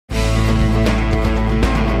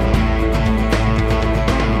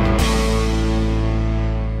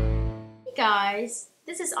guys,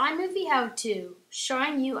 this is iMovie How To,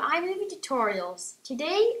 showing you iMovie tutorials.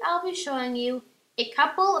 Today I'll be showing you a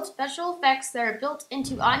couple of special effects that are built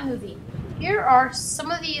into iMovie. Here are some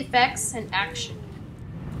of the effects in action.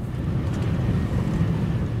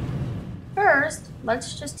 First,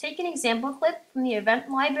 let's just take an example clip from the event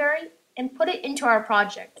library and put it into our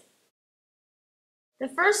project. The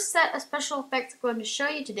first set of special effects I'm going to show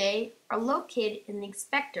you today are located in the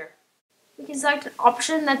inspector. You can select an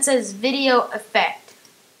option that says Video Effect.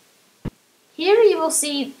 Here you will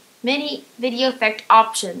see many video effect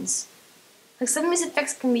options. Like some of these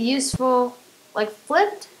effects can be useful, like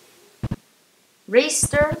flipped,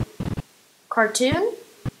 raster, cartoon,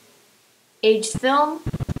 aged film,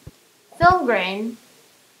 film grain,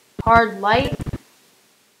 hard light,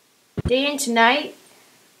 day into night,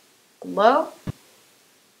 glow,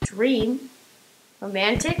 dream,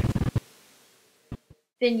 romantic,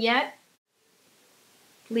 vignette,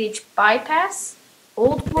 Bleach Bypass,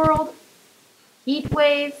 old world, heat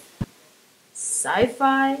wave,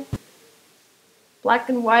 Sci-Fi, black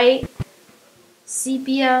and white,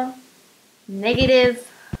 sepia, negative,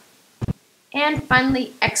 and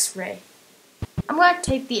finally X-ray. I'm going to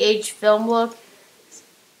take the aged film look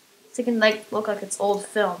so it can look like it's old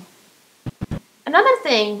film. Another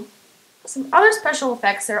thing, some other special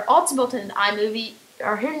effects that are also built in iMovie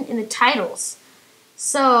are hidden in the titles.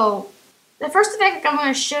 So the first effect I'm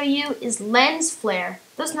going to show you is lens flare.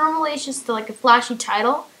 This normally is just like a flashy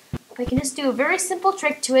title, but I can just do a very simple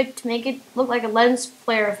trick to it to make it look like a lens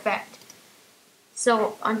flare effect.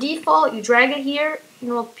 So on default, you drag it here and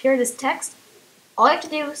it will appear this text. All you have to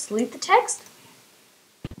do is delete the text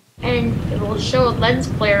and it will show a lens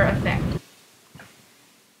flare effect.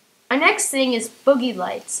 Our next thing is boogie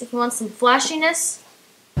lights. If you want some flashiness,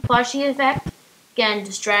 flashy effect, again,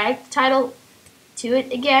 just drag the title to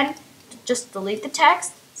it again. Just delete the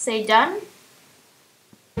text, say done,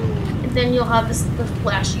 and then you'll have this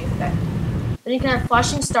flashy effect. Then you can have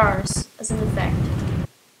flashing stars as an effect.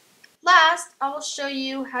 Last, I will show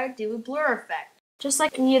you how to do a blur effect. Just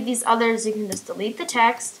like any of these others, you can just delete the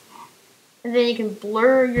text, and then you can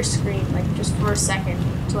blur your screen, like just for a second,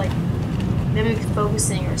 to mimic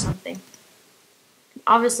focusing or something.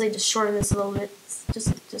 Obviously, just shorten this a little bit,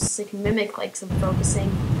 just so you can mimic some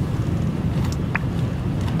focusing.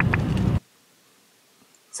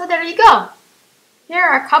 So there you go. Here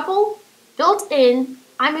are a couple built-in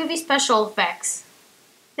iMovie special effects.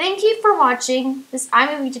 Thank you for watching this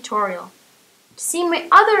iMovie tutorial. To see my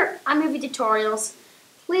other iMovie tutorials,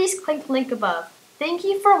 please click the link above. Thank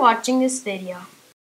you for watching this video.